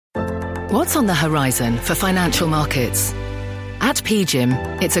What's on the horizon for financial markets? At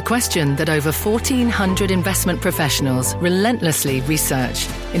PGIM, it's a question that over 1,400 investment professionals relentlessly research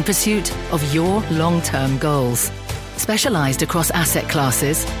in pursuit of your long-term goals. Specialized across asset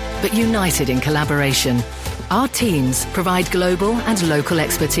classes, but united in collaboration, our teams provide global and local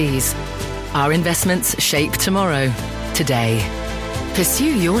expertise. Our investments shape tomorrow, today.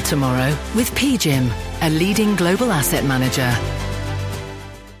 Pursue your tomorrow with PGIM, a leading global asset manager.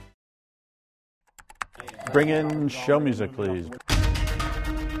 Bring in show music, please.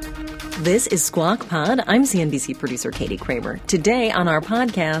 This is Squawk Pod. I'm CNBC producer Katie Kramer. Today on our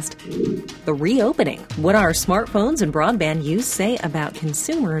podcast, the reopening. What our smartphones and broadband use say about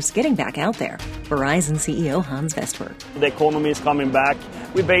consumers getting back out there. Verizon CEO Hans Vestberg. The economy is coming back.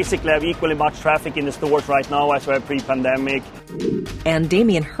 We basically have equally much traffic in the stores right now as we have pre-pandemic. And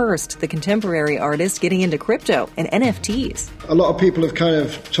Damien Hirst, the contemporary artist, getting into crypto and NFTs. A lot of people have kind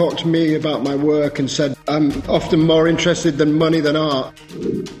of talked to me about my work and said I'm often more interested in money than art.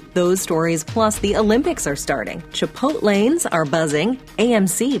 Those stories, plus the Olympics are starting. Chipotlanes are buzzing.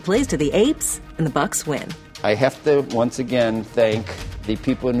 AMC plays to the Apes, and the Bucks win. I have to once again thank the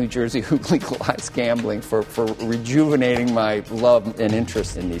people in New Jersey who legalized gambling for rejuvenating my love and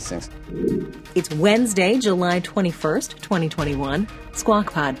interest in these things. It's Wednesday, July 21st, 2021.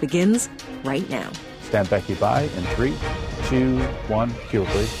 Squawk Pod begins right now. Stand Becky by in 3, 2, 1. Cue,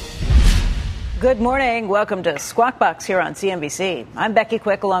 please. Good morning. Welcome to Squawk Box here on CNBC. I'm Becky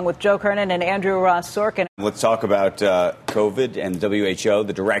Quick along with Joe Kernan and Andrew Ross Sorkin. Let's talk about COVID and WHO.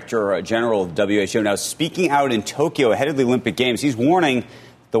 The Director General of WHO now speaking out in Tokyo ahead of the Olympic Games. He's warning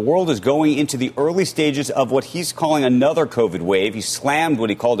the world is going into the early stages of what he's calling another COVID wave. He slammed what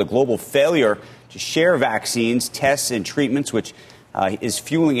he called a global failure to share vaccines, tests, and treatments, which is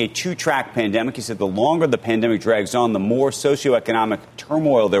fueling a two-track pandemic. He said the longer the pandemic drags on, the more socioeconomic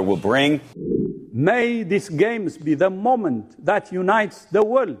turmoil there will bring. May these games be the moment that unites the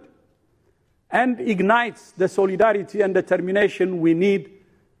world and ignites the solidarity and determination we need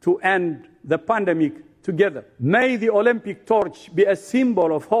to end the pandemic together. May the Olympic torch be a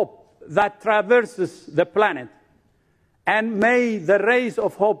symbol of hope that traverses the planet. And may the rays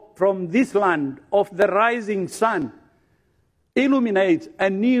of hope from this land of the rising sun illuminate a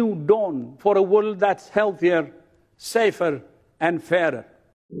new dawn for a world that's healthier, safer, and fairer.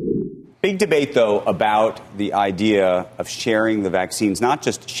 Big debate, though, about the idea of sharing the vaccines, not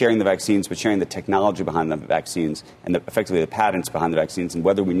just sharing the vaccines, but sharing the technology behind the vaccines and effectively the patents behind the vaccines and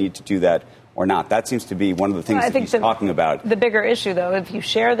whether we need to do that or not. That seems to be one of the things that he's talking about. The bigger issue, though, if you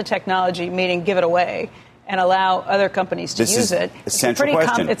share the technology, meaning give it away, and allow other companies to use it, it's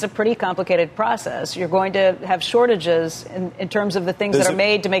a pretty complicated process. You're going to have shortages in terms of the things that are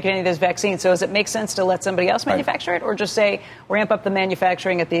made to make any of those vaccines. So does it make sense to let somebody else manufacture it or just say ramp up the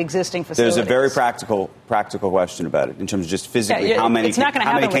manufacturing at the existing facilities? There's a very practical question about it in terms of just physically how many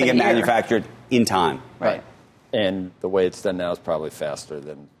can get manufactured in time. Right. And the way it's done now is probably faster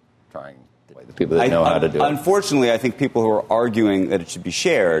than trying the people that know how to do it. Unfortunately, I think people who are arguing that it should be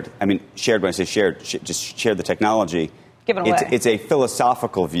shared, shared when I say shared, just share the technology. Give it away. It's a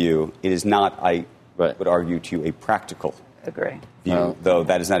philosophical view. It is not, I would argue to you, a practical view, though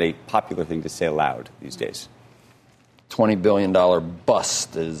that is not a popular thing to say aloud these days. $20 billion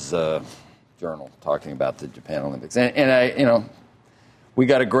bust is a journal talking about the Japan Olympics. And we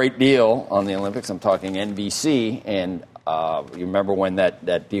got a great deal on the Olympics. I'm talking NBC, and you remember when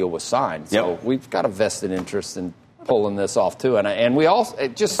that deal was signed. So we've got a vested interest in pulling this off, too. And we also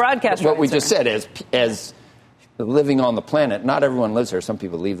just broadcast what we just said, as living on the planet, not everyone lives here. Some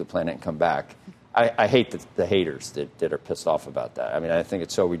people leave the planet and come back. I hate the haters that are pissed off about that. I think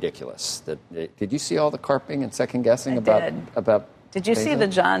it's so ridiculous. Did you see all the carping and second-guessing about Did you see the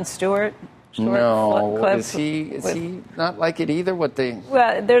Jon Stewart? No. Clip Is he not like it either?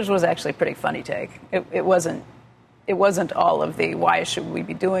 Well, theirs was actually a pretty funny take. It wasn't all of the why should we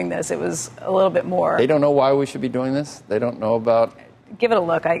be doing this. It was a little bit more. They don't know why we should be doing this? They don't know about. Give it a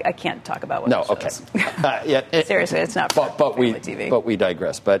look. I can't talk about what it shows. Seriously, it's not for family TV. But we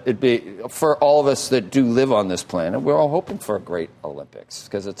digress. But it'd be for all of us that do live on this planet, we're all hoping for a great Olympics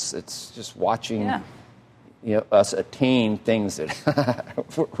because it's just watching us attain things that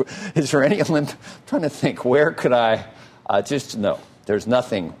is there any Olympic? I'm trying to think, where could I no, there's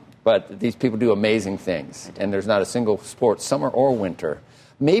nothing. But these people do amazing things, and there's not a single sport, summer or winter.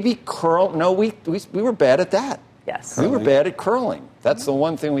 Maybe curl. No, we were bad at that. Yes. We were bad at curling. That's the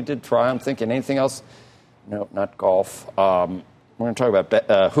one thing we did try. I'm thinking anything else? No, not golf. We're going to talk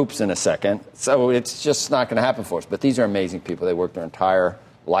about hoops in a second. So it's just not going to happen for us. But these are amazing people. They work their entire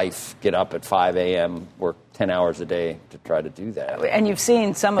life, get up at 5 a.m., work 10 hours a day to try to do that. And you've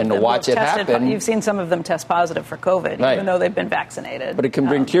seen some of them you've seen some of them test positive for COVID, even though they've been vaccinated. But it can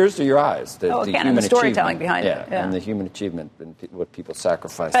bring tears to your eyes. And the storytelling behind it. Yeah. And the human achievement and what people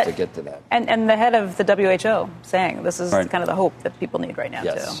sacrifice to get to that. And the head of the WHO saying this is kind of the hope that people need right now,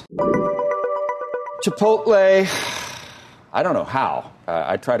 too. Chipotle, I don't know how.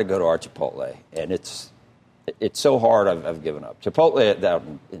 I try to go to our Chipotle, and it's so hard I've given up. Chipotle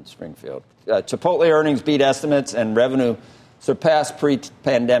down in Springfield. Chipotle earnings beat estimates and revenue surpassed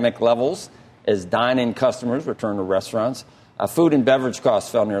pre-pandemic levels as dine-in customers return to restaurants. Food and beverage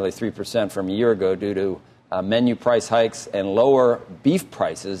costs fell nearly 3% from a year ago due to menu price hikes and lower beef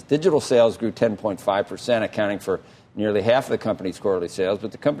prices. Digital sales grew 10.5%, accounting for nearly half of the company's quarterly sales.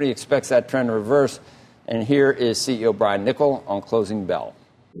 But the company expects that trend to reverse. And here is CEO Brian Niccol on closing bell.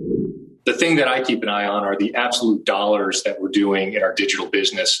 The thing that I keep an eye on are the absolute dollars that we're doing in our digital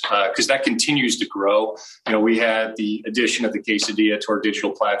business, because that continues to grow. We had the addition of the quesadilla to our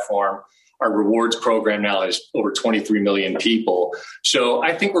digital platform. Our rewards program now has over 23 million people. So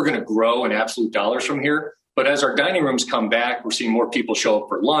I think we're going to grow in absolute dollars from here. But as our dining rooms come back, we're seeing more people show up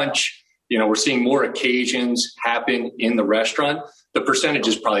for lunch. We're seeing more occasions happen in the restaurant. The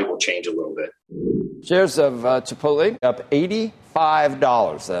percentages probably will change a little bit. Shares of Chipotle up $85,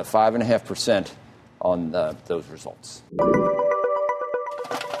 5.5% on those results.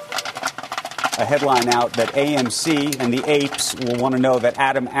 A headline out that AMC and the apes will want to know that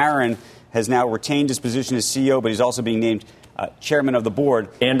Adam Aron has now retained his position as CEO, but he's also being named chairman of the board.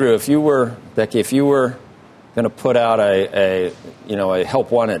 Andrew, Becky, if you were going to put out a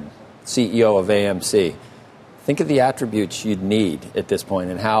help wanted CEO of AMC, think of the attributes you'd need at this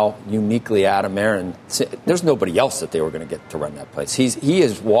point and how uniquely Adam Aron. There's nobody else that they were going to get to run that place. He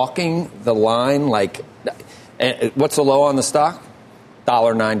is walking the line like. What's the low on the stock?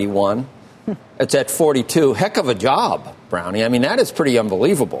 $1.91. It's at 42. Heck of a job, Brownie. I mean, that is pretty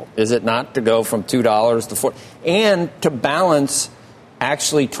unbelievable, is it not, to go from $2 to $4 and to balance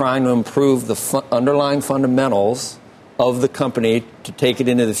actually trying to improve the underlying fundamentals of the company to take it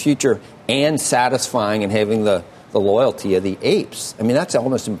into the future and satisfying and having the loyalty of the apes. I mean, that's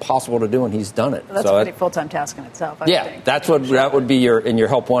almost impossible to do, and he's done it. Well, that's a pretty full-time task in itself, I think. That would be your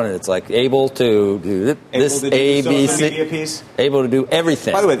help wanted. It's like able to do this, A, B, C, able to do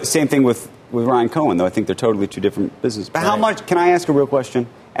everything. By the way, the same thing with Ryan Cohen, though. I think they're totally two different businesses. But how much? Can I ask a real question?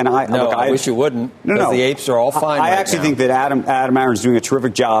 And I wish you wouldn't. No. The apes are all fine. I actually think that Adam Aron's doing a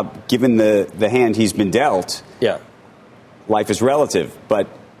terrific job, given the hand he's been dealt. Yeah. Life is relative, but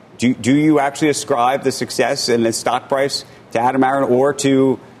do you actually ascribe the success and the stock price to Adam Aron or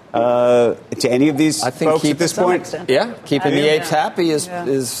to any of these folks at this point? Yeah, keeping the apes happy is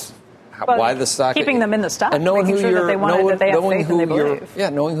why the stock. Keeping them in the stock, and knowing who sure that they want, that they have faith and they believe. Yeah,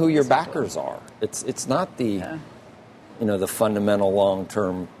 knowing who your backers are. It's not the the fundamental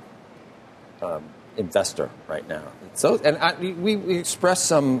long-term investor right now. So, and we express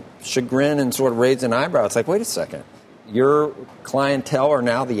some chagrin and sort of raise an eyebrow. It's like, wait a second. Your clientele are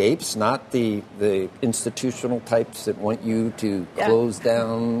now the apes, not the institutional types that want you to close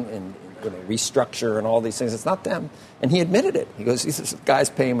down and restructure and all these things. It's not them. And he admitted it. He goes, this guy's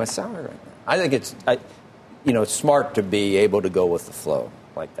paying my salary right now. I think it's smart to be able to go with the flow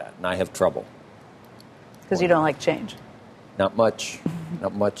like that. And I have trouble. Because you don't like change. Not much.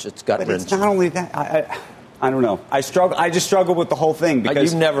 Not much. It's gut wrenching. But it's not only that. I don't know. I just struggle with the whole thing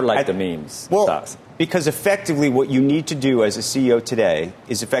because you never liked the memes. Well, because effectively what you need to do as a CEO today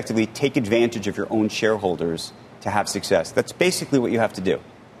is effectively take advantage of your own shareholders to have success. That's basically what you have to do,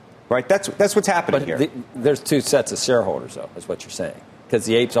 right? That's what's happening here. There's two sets of shareholders, though, is what you're saying, because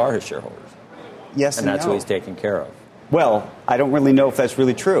the apes are his shareholders. Yes, and that's what he's taking care of. Well, I don't really know if that's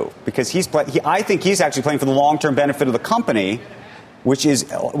really true because I think he's actually playing for the long-term benefit of the company. Which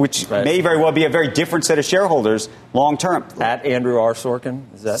may very well be a very different set of shareholders long term. At Andrew R. Sorkin?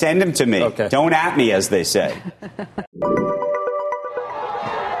 Send him to me. Okay. Don't at me, as they say.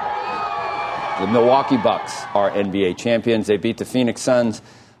 The Milwaukee Bucks are NBA champions. They beat the Phoenix Suns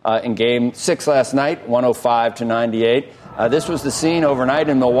in Game 6 last night, 105-98. This was the scene overnight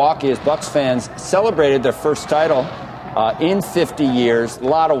in Milwaukee as Bucks fans celebrated their first title in 50 years. A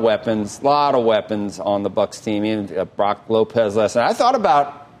lot of weapons on the Bucks team. Even Brock Lopez last night. I thought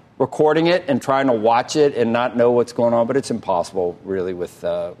about recording it and trying to watch it and not know what's going on, but it's impossible, really, with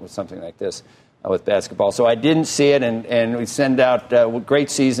something like this, with basketball. So I didn't see it, and we send out great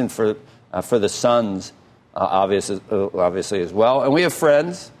season for the Suns, obviously as well. And we have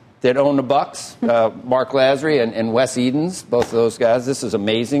friends that own the Bucks, Mark Lasry and Wes Edens, both of those guys. This is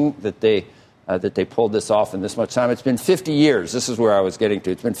amazing that they that they pulled this off in this much time. It's been 50 years. This is where I was getting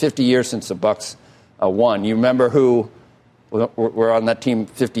to. It's been 50 years since the Bucs won. You remember who were on that team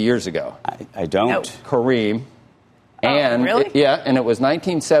 50 years ago? I don't. No. Kareem. And really? And it was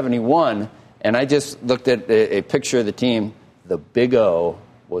 1971, and I just looked at a picture of the team. The Big O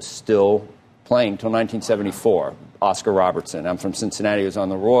was still playing until 1974. Oscar Robertson. I'm from Cincinnati. He was on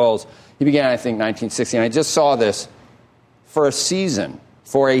the Royals. He began, I think, 1960. And I just saw this for a season.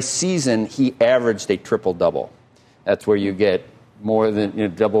 For a season, he averaged a triple-double. That's where you get more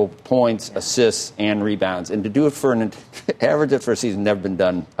than double points, assists, and rebounds. And to do it average it for a season, never been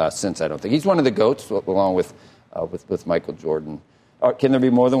done since, I don't think. He's one of the GOATs, along with Michael Jordan. Can there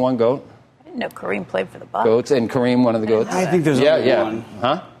be more than one GOAT? I didn't know Kareem played for the Bucs. GOATs and Kareem, one of the GOATs? I think there's only one.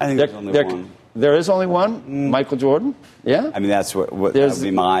 Huh? I think there's only one. There is only one? Michael Jordan? Yeah? I mean, that's what that would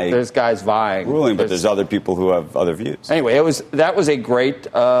be my There's guys vying. ruling, but there's other people who have other views. Anyway, that was a great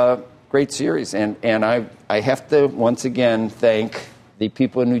series. And I have to once again thank the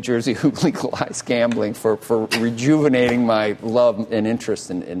people in New Jersey who legalized gambling for rejuvenating my love and interest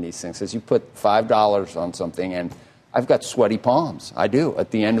in these things. As you put $5 on something, and I've got sweaty palms. I do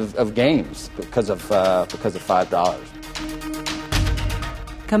at the end of games because of $5.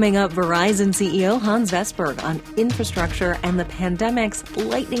 Coming up, Verizon CEO Hans Vestberg on infrastructure and the pandemic's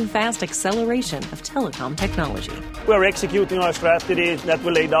lightning-fast acceleration of telecom technology. We're executing our strategy that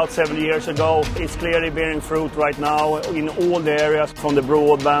we laid out 7 years ago. It's clearly bearing fruit right now in all the areas, from the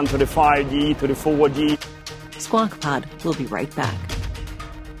broadband to the 5G to the 4G. Squawk Pod will be right back.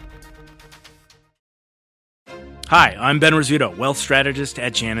 Hi, I'm Ben Rizzuto, wealth strategist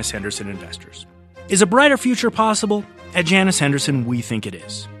at Janus Henderson Investors. Is a brighter future possible? At Janus Henderson, we think it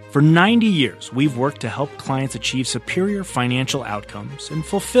is. For 90 years, we've worked to help clients achieve superior financial outcomes and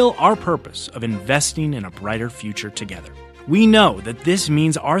fulfill our purpose of investing in a brighter future together. We know that this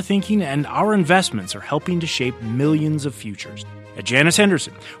means our thinking and our investments are helping to shape millions of futures. At Janus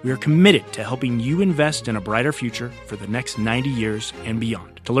Henderson, we are committed to helping you invest in a brighter future for the next 90 years and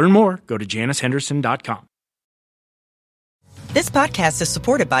beyond. To learn more, go to janushenderson.com. This podcast is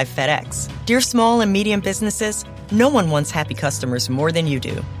supported by FedEx. Dear small and medium businesses, no one wants happy customers more than you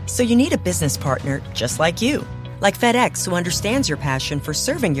do. So you need a business partner just like you. Like FedEx, who understands your passion for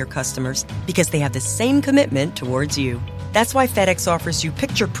serving your customers because they have the same commitment towards you. That's why FedEx offers you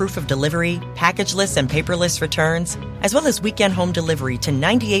picture proof of delivery, packageless and paperless returns, as well as weekend home delivery to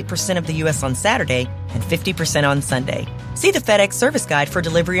 98% of the U.S. on Saturday and 50% on Sunday. See the FedEx service guide for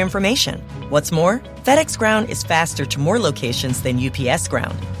delivery information. What's more, FedEx Ground is faster to more locations than UPS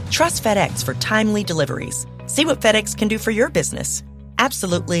Ground. Trust FedEx for timely deliveries. See what FedEx can do for your business.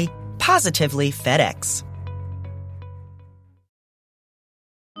 Absolutely, positively FedEx.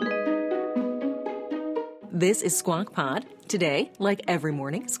 This is Squawk Pod. Today, like every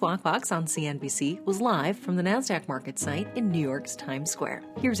morning, Squawk Box on CNBC was live from the NASDAQ market site in New York's Times Square.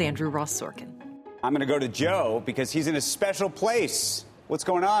 Here's Andrew Ross Sorkin. I'm going to go to Joe because he's in a special place. What's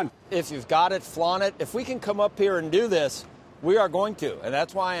going on? If you've got it, flaunt it. If we can come up here and do this, we are going to. And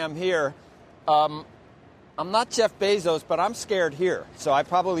that's why I'm here. I'm not Jeff Bezos, but I'm scared here. So I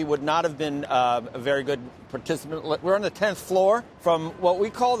probably would not have been a very good participant. We're on the 10th floor from what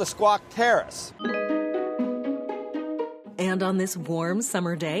we call the Squawk Terrace. And on this warm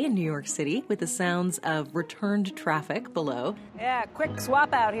summer day in New York City, with the sounds of returned traffic below. Yeah, quick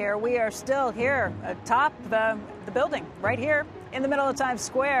swap out here. We are still here atop the building, right here in the middle of Times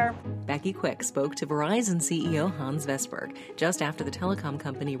Square. Becky Quick spoke to Verizon CEO Hans Vestberg just after the telecom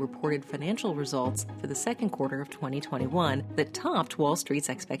company reported financial results for the second quarter of 2021 that topped Wall Street's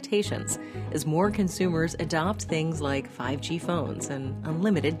expectations as more consumers adopt things like 5G phones and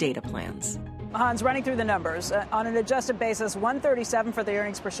unlimited data plans. Hans, running through the numbers, on an adjusted basis, $1.37 for the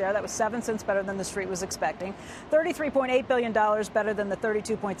earnings per share. That was 7 cents better than the street was expecting. $33.8 billion better than the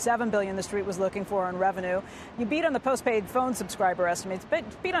 $32.7 billion the street was looking for on revenue. You beat on the postpaid phone subscriber estimates, but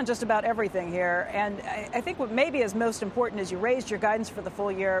beat on just about everything here. And I think what maybe is most important is you raised your guidance for the full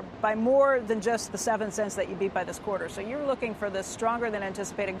year by more than just the 7 cents that you beat by this quarter. So you're looking for this stronger than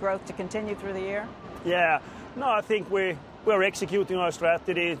anticipated growth to continue through the year? Yeah. No, I think we're executing our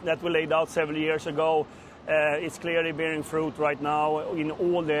strategy that we laid out 7 years ago. It's clearly bearing fruit right now in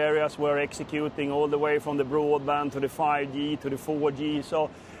all the areas we're executing, all the way from the broadband to the 5G to the 4G. So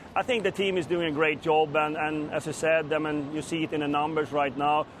I think the team is doing a great job. And as I said, you see it in the numbers right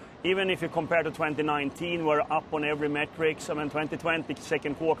now. Even if you compare to 2019, we're up on every metric. 2020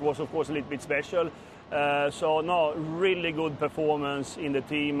 second quarter was, of course, a little bit special. Really good performance in the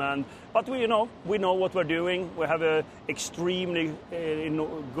team. But we know what we're doing. We have an extremely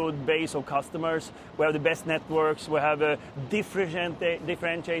good base of customers. We have the best networks. We have a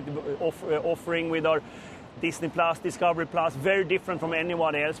differentiated offering with our Disney Plus, Discovery Plus, very different from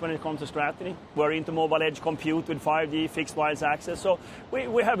anyone else when it comes to strategy. We're into mobile edge compute with 5G, fixed wireless access. So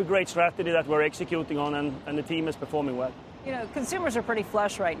we have a great strategy that we're executing on, and the team is performing well. You know, consumers are pretty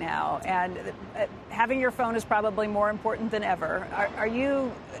flush right now, and having your phone is probably more important than ever. Are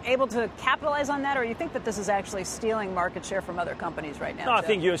you able to capitalize on that, or you think that this is actually stealing market share from other companies right now? No, I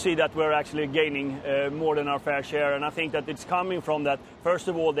think you see that we're actually gaining more than our fair share, and I think that it's coming from that. First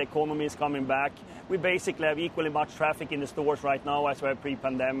of all, the economy is coming back. We basically have equally much traffic in the stores right now as we had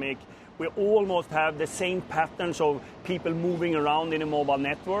pre-pandemic. We almost have the same patterns of people moving around in a mobile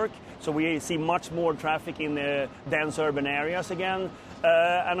network. So we see much more traffic in the dense urban areas again.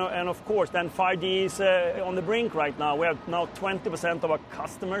 And of course, then 5G is on the brink right now. We have now 20% of our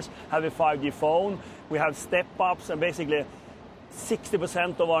customers have a 5G phone. We have step-ups, and basically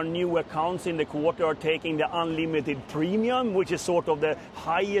 60% of our new accounts in the quarter are taking the unlimited premium, which is sort of the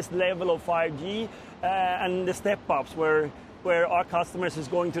highest level of 5G. And the step-ups where our customers is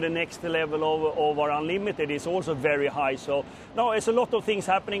going to the next level of our unlimited is also very high. So, no, it's a lot of things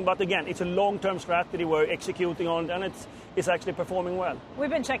happening, but again, it's a long-term strategy we're executing on, and it's actually performing well. We've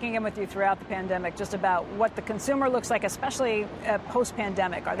been checking in with you throughout the pandemic just about what the consumer looks like, especially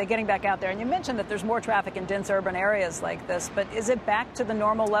post-pandemic. Are they getting back out there? And you mentioned that there's more traffic in dense urban areas like this, but is it back to the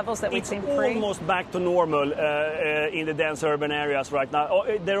normal levels that we've seen pre? It's almost back to normal in the dense urban areas right now.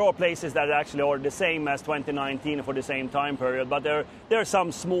 There are places that actually are the same as 2019 for the same time period. But there are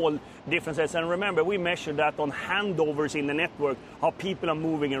some small differences. And remember, we measure that on handovers in the network, how people are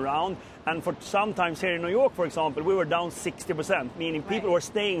moving around. And for sometimes here in New York, for example, we were down 60%, meaning people were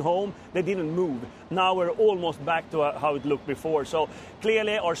staying home, they didn't move. Now we're almost back to how it looked before. So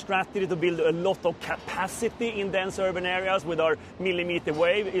clearly our strategy to build a lot of capacity in dense urban areas with our millimeter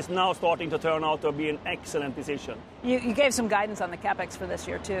wave is now starting to turn out to be an excellent decision. You gave some guidance on the CapEx for this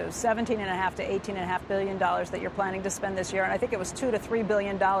year, too. $17.5 to $18.5 billion that you're planning to spend this year. And I think it was $2 to $3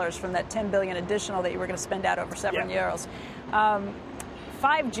 billion from that $10 billion additional that you were going to spend out over several years.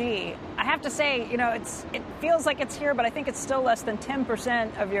 5G, I have to say, it feels like it's here, but I think it's still less than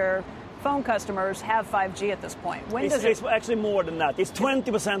 10% of your phone customers have 5G at this point. It's actually more than that. It's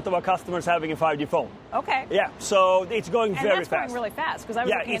 20% of our customers having a 5G phone. Okay. Yeah, so it's going very fast. And that's going really fast, because I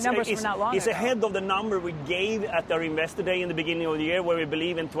was looking at numbers from not long ago. It's ahead of the number we gave at our Investor Day in the beginning of the year, where we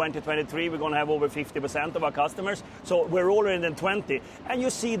believe in 2023 we're going to have over 50% of our customers. So we're already in 20. And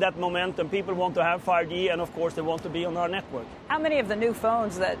you see that momentum. People want to have 5G, and of course they want to be on our network. How many of the new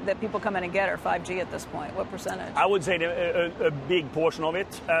phones that people come in and get are 5G at this point? What percentage? I would say a big portion of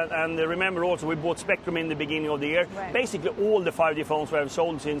it. And remember also, we bought Spectrum in the beginning of the year. Right. Basically, all the 5G phones we have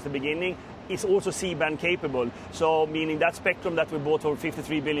sold since the beginning is also C-band capable. So, meaning that Spectrum that we bought for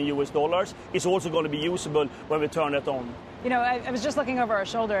 $53 billion is also going to be usable when we turn it on. I was just looking over our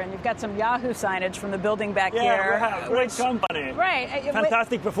shoulder, and you've got some Yahoo signage from the building back here. Yeah, we have. Great company. Right.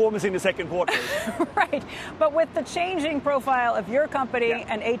 Fantastic performance in the second quarter. Right. But with the changing profile of your company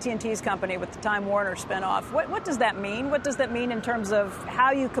and AT&T's company with the Time Warner spinoff, what does that mean? What does that mean in terms of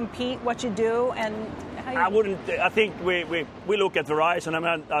how you compete, what you do, and how you... I think we look at Verizon. I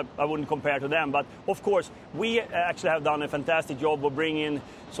mean, I wouldn't compare to them. But, of course, we actually have done a fantastic job of bringing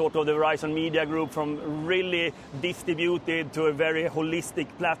sort of the Verizon Media Group from really distributed to a very holistic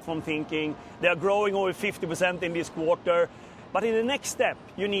platform thinking. They are growing over 50% in this quarter. But in the next step,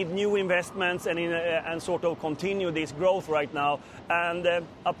 you need new investments and sort of continue this growth right now. And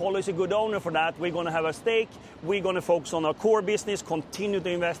Apollo is a good owner for that. We're going to have a stake. We're going to focus on our core business, continue to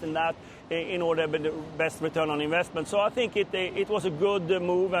invest in that in order to have the best return on investment. So I think it was a good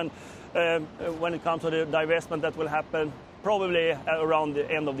move. And when it comes to the divestment that will happen, probably around the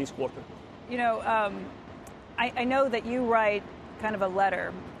end of this quarter. I know that you write kind of a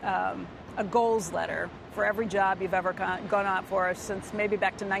letter, a goals letter for every job you've ever gone out for since maybe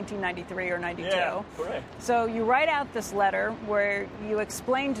back to 1993 or 92. Yeah, correct. So you write out this letter where you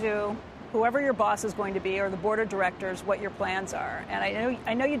explain to whoever your boss is going to be or the board of directors what your plans are. And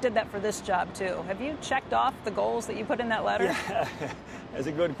I know you did that for this job too. Have you checked off the goals that you put in that letter? Yeah. That's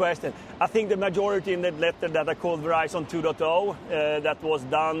a good question. I think the majority in that letter that I called Verizon 2.0, that was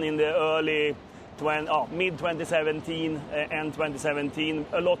done in the early mid-2017 and 2017.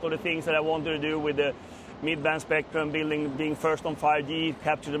 A lot of the things that I wanted to do with the mid-band spectrum, being first on 5G,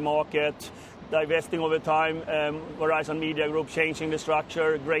 capture the market, divesting over time, Verizon Media Group changing the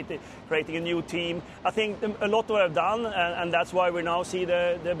structure, creating a new team. I think a lot we have done, and that's why we now see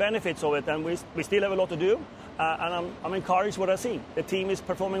the benefits of it. And we still have a lot to do. And I'm encouraged what I see. The team is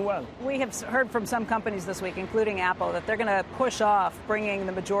performing well. We have heard from some companies this week, including Apple, that they're going to push off bringing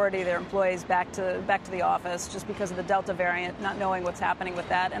the majority of their employees back to the office just because of the Delta variant, not knowing what's happening with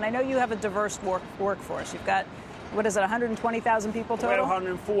that. And I know you have a diverse workforce. You've got, what is it, 120,000 people total? We have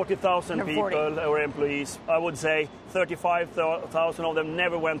 140,000 people or employees. I would say 35,000 of them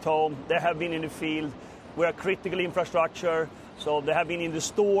never went home. They have been in the field. We are critical infrastructure. So they have been in the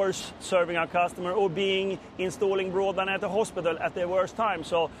stores serving our customer or installing broadband at the hospital at the worst time.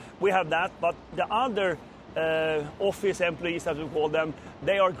 So we have that. But the other office employees, as we call them,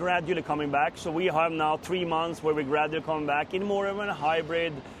 they are gradually coming back. So we have now 3 months where we gradually come back in more of a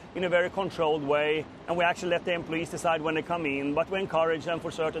hybrid, in a very controlled way, and we actually let the employees decide when they come in, but we encourage them for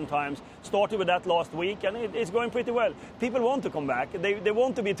certain times. Started with that last week, and it's going pretty well. People want to come back. They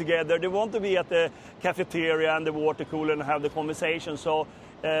want to be together. They want to be at the cafeteria and the water cooler and have the conversation. So,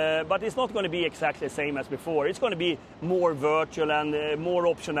 but it's not going to be exactly the same as before. It's going to be more virtual and more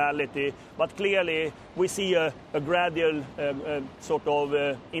optionality, but clearly we see a gradual sort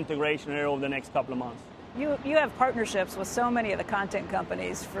of integration here over the next couple of months. You have partnerships with so many of the content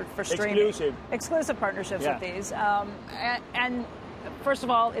companies for streaming. Exclusive partnerships with these. And first of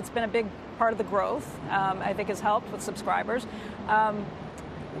all, it's been a big part of the growth. I think has helped with subscribers.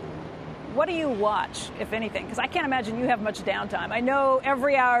 What do you watch, if anything? Because I can't imagine you have much downtime. I know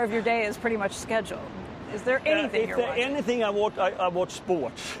every hour of your day is pretty much scheduled. Is there anything you're watching? Anything I watch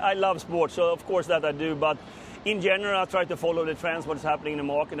sports. I love sports, so of course that I do. But in general, I try to follow the trends, what's happening in the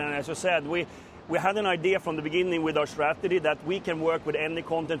market. And as you said, we had an idea from the beginning with our strategy that we can work with any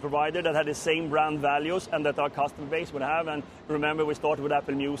content provider that had the same brand values and that our customer base would have. And remember, we started with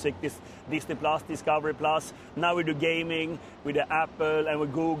Apple Music, Disney Plus, Discovery Plus. Now we do gaming with Apple and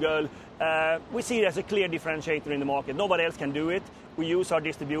with Google. We see it as a clear differentiator in the market. Nobody else can do it. We use our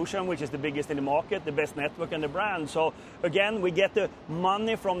distribution, which is the biggest in the market, the best network and the brand. So again, we get the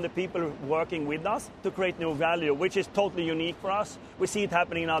money from the people working with us to create new value, which is totally unique for us. We see it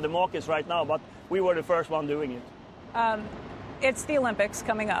happening in other markets right now, but we were the first one doing it. It's the Olympics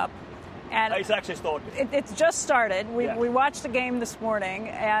coming up. And it's actually started. It's just started. We watched the game this morning,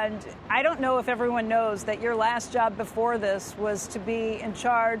 and I don't know if everyone knows that your last job before this was to be in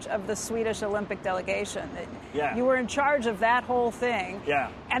charge of the Swedish Olympic delegation. Yeah. You were in charge of that whole thing. Yeah.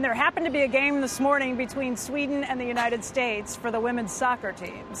 And there happened to be a game this morning between Sweden and the United States for the women's soccer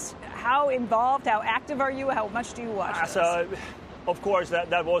teams. How involved, how active are you? How much do you watch this? Of course,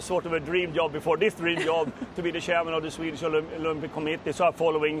 that was sort of a dream job before this dream job to be the chairman of the Swedish Olympic Committee. So I'm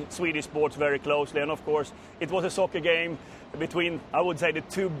following Swedish sports very closely. And of course, it was a soccer game between, I would say, the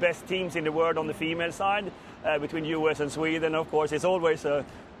two best teams in the world on the female side, between US and Sweden. Of course, it's always a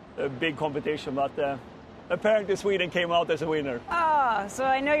big competition, but apparently Sweden came out as a winner. So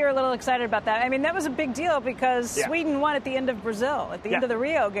I know you're a little excited about that. I mean, that was a big deal because Sweden won at the end of Brazil, at the end of the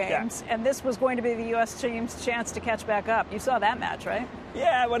Rio Games, and this was going to be the U.S. team's chance to catch back up. You saw that match, right?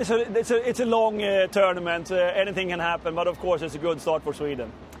 Yeah, but it's a long tournament. Anything can happen, but of course it's a good start for Sweden.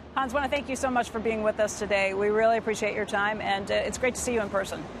 Hans, I want to thank you so much for being with us today. We really appreciate your time, and it's great to see you in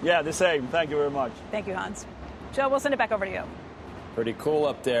person. Yeah, the same. Thank you very much. Thank you, Hans. Joe, we'll send it back over to you. Pretty cool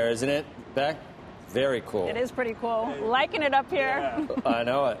up there, isn't it, Beck? Very cool. It is pretty cool. Liking it up here. Yeah. I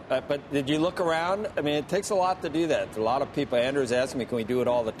know it. But did you look around? I mean, it takes a lot to do that. A lot of people. Andrew's asking me, can we do it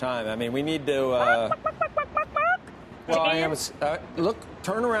all the time? I mean, we need to... well, I am... look,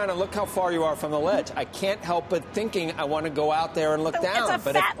 turn around and look how far you are from the ledge. I can't help but thinking I want to go out there and look down. It's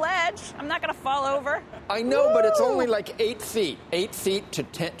a fat ledge. I'm not going to fall over. I know, but it's only like 8 feet. 8 feet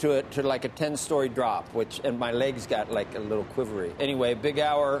to like a 10-story drop, and my legs got like a little quivery. Anyway, big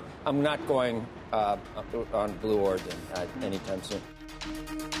hour. I'm not going... on Blue Origin anytime soon.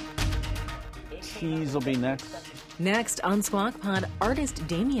 Cheese will be next. Next on Squawk Pod, artist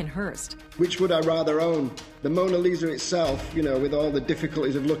Damien Hirst. Which would I rather own? The Mona Lisa itself, with all the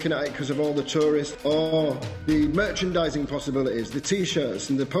difficulties of looking at it because of all the tourists, or the merchandising possibilities, the T-shirts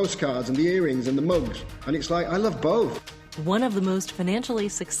and the postcards and the earrings and the mugs. And it's like, I love both. One of the most financially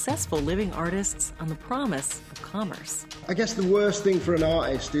successful living artists on the promise of commerce. I guess the worst thing for an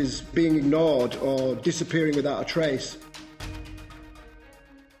artist is being ignored or disappearing without a trace.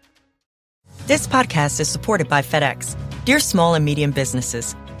 This podcast is supported by FedEx. Dear small and medium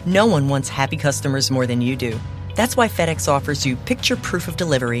businesses, no one wants happy customers more than you do. That's why FedEx offers you picture proof of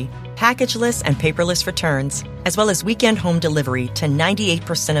delivery, packageless and paperless returns, as well as weekend home delivery to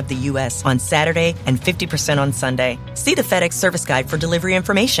 98% of the U.S. on Saturday and 50% on Sunday. See the FedEx service guide for delivery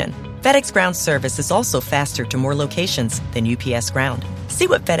information. FedEx Ground service is also faster to more locations than UPS Ground. See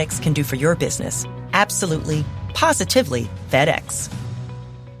what FedEx can do for your business. Absolutely, positively FedEx.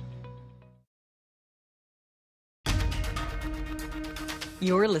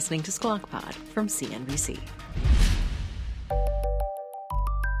 You're listening to Squawk Pod from CNBC.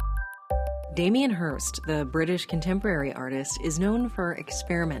 Damien Hirst, the British contemporary artist, is known for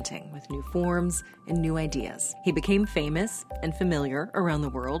experimenting with new forms and new ideas. He became famous and familiar around the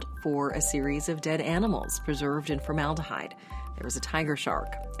world for a series of dead animals preserved in formaldehyde. There was a tiger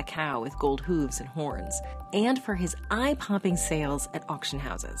shark, a cow with gold hooves and horns, and for his eye-popping sales at auction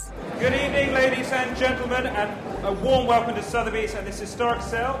houses. Good evening, ladies and gentlemen, and a warm welcome to Sotheby's and this historic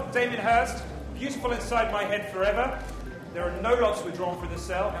sale. Damien Hirst, beautiful inside my head forever. There are no lots withdrawn for this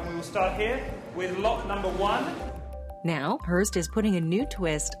sale, and we will start here with lot number 1. Now, Hirst is putting a new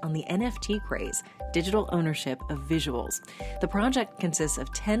twist on the NFT craze, digital ownership of visuals. The project consists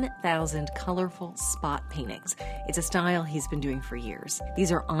of 10,000 colorful spot paintings. It's a style he's been doing for years.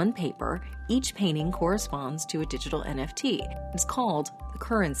 These are on paper. Each painting corresponds to a digital NFT. It's called the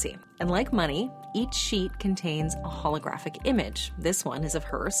currency. And like money, each sheet contains a holographic image. This one is of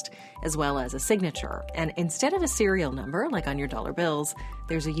Hirst, as well as a signature. And instead of a serial number, like on your dollar bills,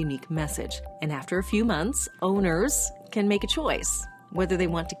 there's a unique message. And after a few months, owners can make a choice whether they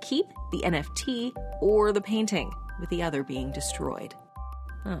want to keep the NFT or the painting, with the other being destroyed.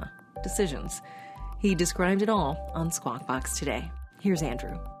 Decisions. He described it all on Squawk Box today. Here's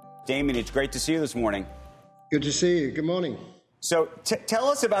Andrew. Damien, it's great to see you this morning. Good to see you. Good morning. So tell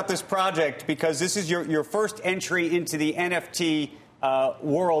us about this project, because this is your first entry into the NFT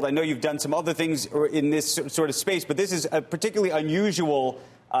world. I know you've done some other things in this sort of space, but this is a particularly unusual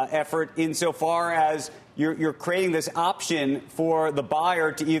effort insofar as you're creating this option for the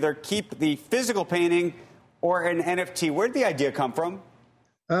buyer to either keep the physical painting or an NFT. Where did the idea come from?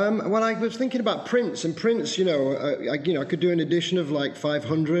 Well, I was thinking about prints, and prints, I could do an edition of like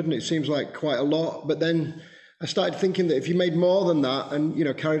 500, and it seems like quite a lot. But then I started thinking that if you made more than that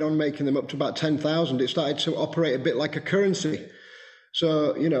and, carried on making them up to about 10,000, it started to operate a bit like a currency.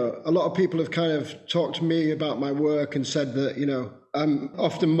 So, a lot of people have kind of talked to me about my work and said that, I'm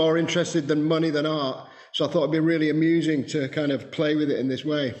often more interested in money than art. So I thought it'd be really amusing to kind of play with it in this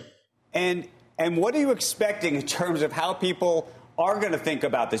way. And what are you expecting in terms of how people are going to think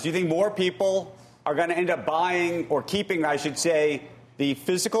about this? Do you think more people are going to end up buying or keeping, I should say, the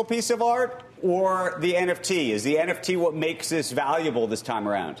physical piece of art or the NFT? Is the NFT what makes this valuable this time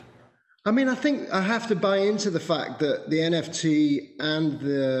around? I mean, I think I have to buy into the fact that the NFT and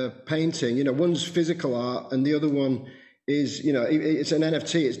the painting, one's physical art and the other one is, it's an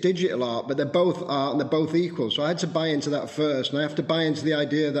NFT, it's digital art, but they're both art and they're both equal. So I had to buy into that first, and I have to buy into the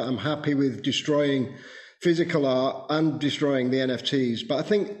idea that I'm happy with destroying physical art and destroying the NFTs. But I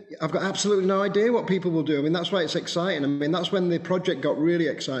think I've got absolutely no idea what people will do. I mean, that's why it's exciting. I mean, that's when the project got really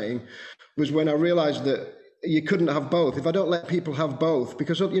exciting, was when I realized that you couldn't have both. If I don't let people have both,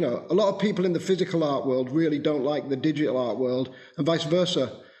 because, a lot of people in the physical art world really don't like the digital art world, and vice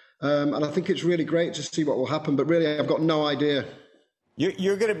versa. And I think it's really great to see what will happen, but really I've got no idea.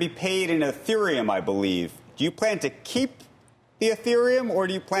 You're going to be paid in Ethereum, I believe. Do you plan to keep the Ethereum, or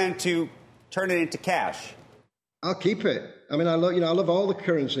do you plan to turn it into cash? I'll keep it. I mean, I love all the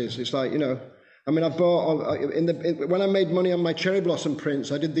currencies. It's like, I bought when I made money on my cherry blossom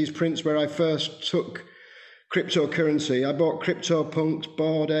prints, I did these prints where I first took cryptocurrency. I bought CryptoPunks,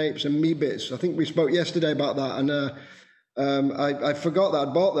 Bored Apes, and Meebits. I think we spoke yesterday about that, and I forgot that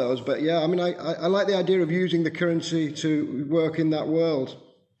I'd bought those. But yeah, I mean, I like the idea of using the currency to work in that world.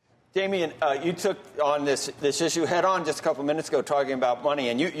 Damien, you took on this issue head on just a couple minutes ago, talking about money,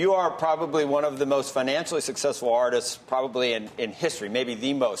 and you are probably one of the most financially successful artists probably in history, maybe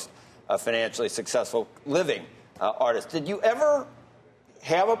the most financially successful living artist. Did you ever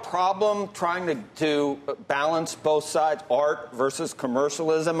have a problem trying to balance both sides, art versus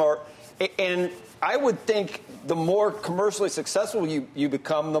commercialism? And I would think the more commercially successful you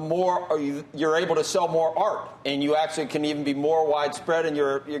become, the more you're able to sell more art, and you actually can even be more widespread, and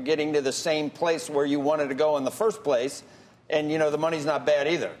you're getting to the same place where you wanted to go in the first place. And, the money's not bad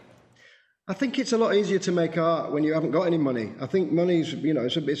either. I think it's a lot easier to make art when you haven't got any money. I think money's,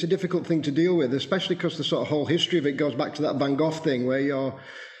 it's a difficult thing to deal with, especially because the sort of whole history of it goes back to that Van Gogh thing where you're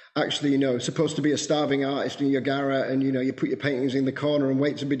actually, supposed to be a starving artist in your garret and, you put your paintings in the corner and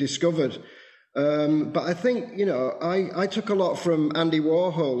wait to be discovered. But I think, I took a lot from Andy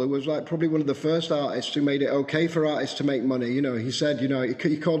Warhol, who was like probably one of the first artists who made it okay for artists to make money. He said,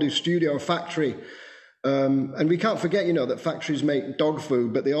 he called his studio a factory. And we can't forget, that factories make dog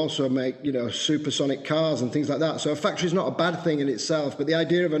food, but they also make, supersonic cars and things like that. So a factory is not a bad thing in itself, but the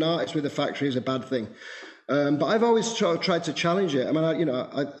idea of an artist with a factory is a bad thing. But I've always tried to challenge it. I mean,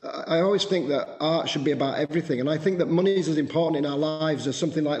 I always think that art should be about everything. And I think that money is as important in our lives as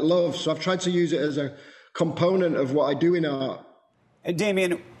something like love. So I've tried to use it as a component of what I do in art. And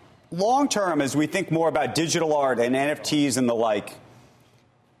Damien, long term, as we think more about digital art and NFTs and the like,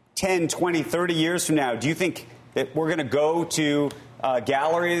 10, 20, 30 years from now, do you think that we're going to go to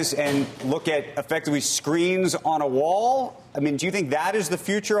galleries and look at effectively screens on a wall? I mean, do you think that is the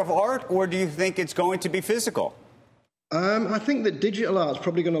future of art, or do you think it's going to be physical? I think that digital art is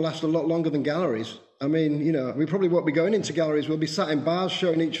probably going to last a lot longer than galleries. I mean, we probably won't be going into galleries. We'll be sat in bars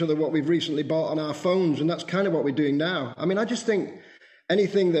showing each other what we've recently bought on our phones, and that's kind of what we're doing now. I mean, I just think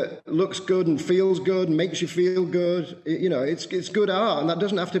anything that looks good and feels good and makes you feel good, it's good art, and that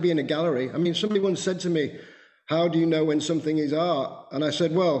doesn't have to be in a gallery. I mean, somebody once said to me, how do you know when something is art? And I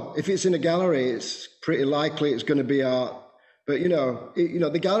said, well, if it's in a gallery, it's pretty likely it's going to be art. But,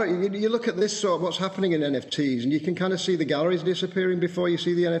 the gallery, you look at this sort of what's happening in NFTs, and you can kind of see the galleries disappearing before you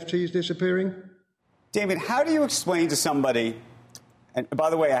see the NFTs disappearing. David, how do you explain to somebody, and by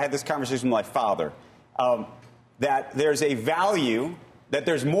the way, I had this conversation with my father, that there's a value, that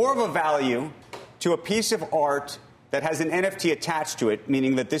there's more of a value to a piece of art that has an NFT attached to it,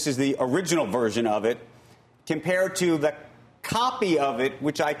 meaning that this is the original version of it, compared to the copy of it,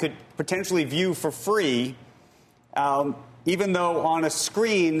 which I could potentially view for free, even though on a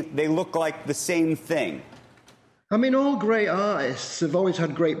screen they look like the same thing? I mean, all great artists have always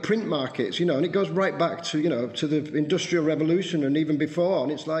had great print markets, and it goes right back to, to the Industrial Revolution and even before.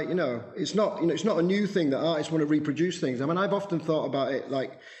 And it's like, it's not a new thing that artists want to reproduce things. I mean, I've often thought about it,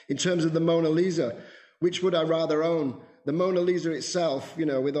 like, in terms of the Mona Lisa, which would I rather own? The Mona Lisa itself,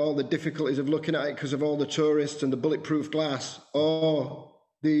 with all the difficulties of looking at it because of all the tourists and the bulletproof glass, or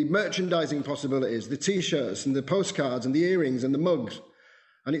the merchandising possibilities, the T-shirts and the postcards and the earrings and the mugs.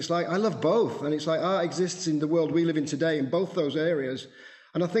 And it's like, I love both. And it's like art exists in the world we live in today in both those areas.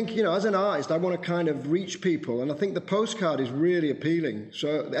 And I think, as an artist, I want to kind of reach people. And I think the postcard is really appealing.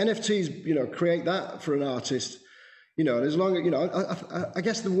 So the NFTs, create that for an artist. And as long as, I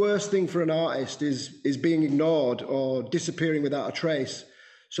guess the worst thing for an artist is being ignored or disappearing without a trace.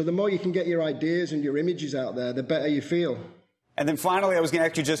 So the more you can get your ideas and your images out there, the better you feel. And then finally, I was going to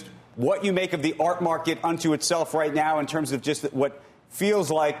ask you just what you make of the art market unto itself right now in terms of just what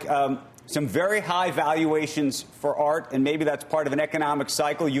feels like some very high valuations for art, and maybe that's part of an economic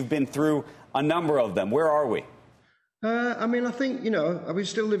cycle. You've been through a number of them. Where are we? I mean, I think, we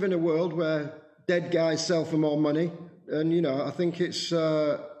still live in a world where dead guys sell for more money. And, I think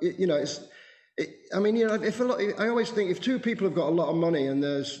I always think if two people have got a lot of money and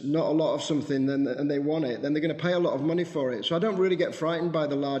there's not a lot of something and they want it, then they're going to pay a lot of money for it. So I don't really get frightened by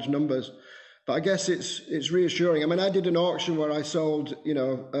the large numbers. But I guess it's reassuring. I mean, I did an auction where I sold, a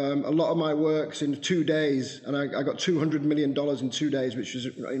lot of my works in 2 days, and I got $200 million in 2 days, which is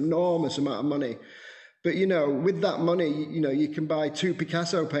an enormous amount of money. But, with that money, you can buy 2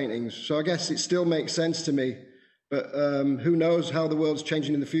 Picasso paintings. So I guess it still makes sense to me. But who knows how the world's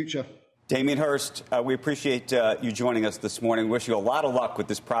changing in the future. Damien Hirst, we appreciate you joining us this morning. Wish you a lot of luck with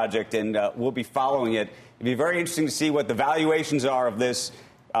this project, and we'll be following it. It'd be very interesting to see what the valuations are of this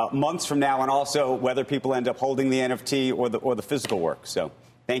months from now, and also whether people end up holding the NFT or the physical work. So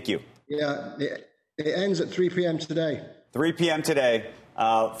thank you. Yeah, it ends at 3 p.m. today. 3 p.m. today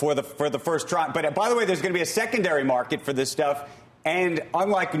for the first try. But by the way, there's going to be a secondary market for this stuff. And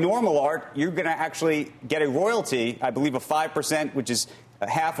unlike normal art, you're going to actually get a royalty, I believe, of 5%, which is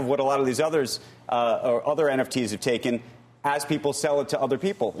half of what a lot of these others or other NFTs have taken, as people sell it to other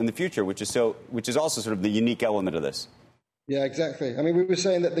people in the future, which is also sort of the unique element of this. Yeah, exactly. I mean, we were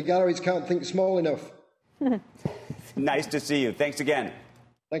saying that the galleries can't think small enough. Nice to see you. Thanks again.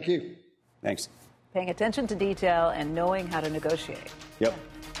 Thank you. Thanks. Paying attention to detail and knowing how to negotiate. Yep.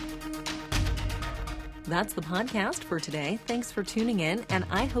 That's the podcast for today. Thanks for tuning in, and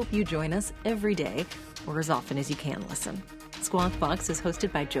I hope you join us every day, or as often as you can listen. Squawk Box is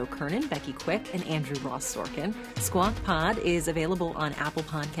hosted by Joe Kernan, Becky Quick, and Andrew Ross Sorkin. Squawk Pod is available on Apple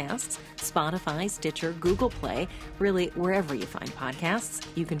Podcasts, Spotify, Stitcher, Google Play, really wherever you find podcasts.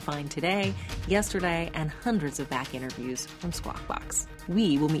 You can find today, yesterday, and hundreds of back interviews from Squawk Box.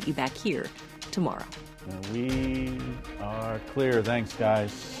 We will meet you back here tomorrow. We are clear. Thanks,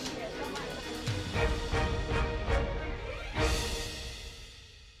 guys.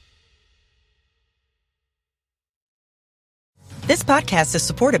 This podcast is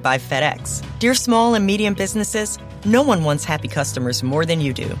supported by FedEx. Dear small and medium businesses, No one wants happy customers more than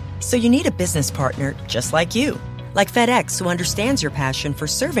you do. So you need a business partner just like you. Like FedEx, who understands your passion for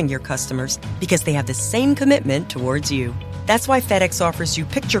serving your customers because they have the same commitment towards you. That's why FedEx offers you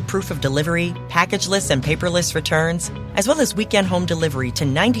picture proof of delivery, packageless and paperless returns, as well as weekend home delivery to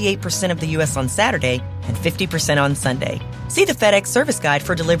 98% of the U.S. on Saturday and 50% on Sunday. See the FedEx service guide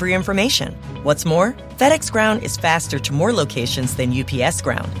for delivery information. What's more, FedEx Ground is faster to more locations than UPS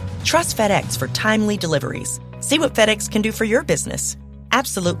Ground. Trust FedEx for timely deliveries. See what FedEx can do for your business.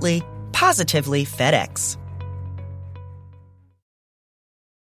 Absolutely, positively FedEx.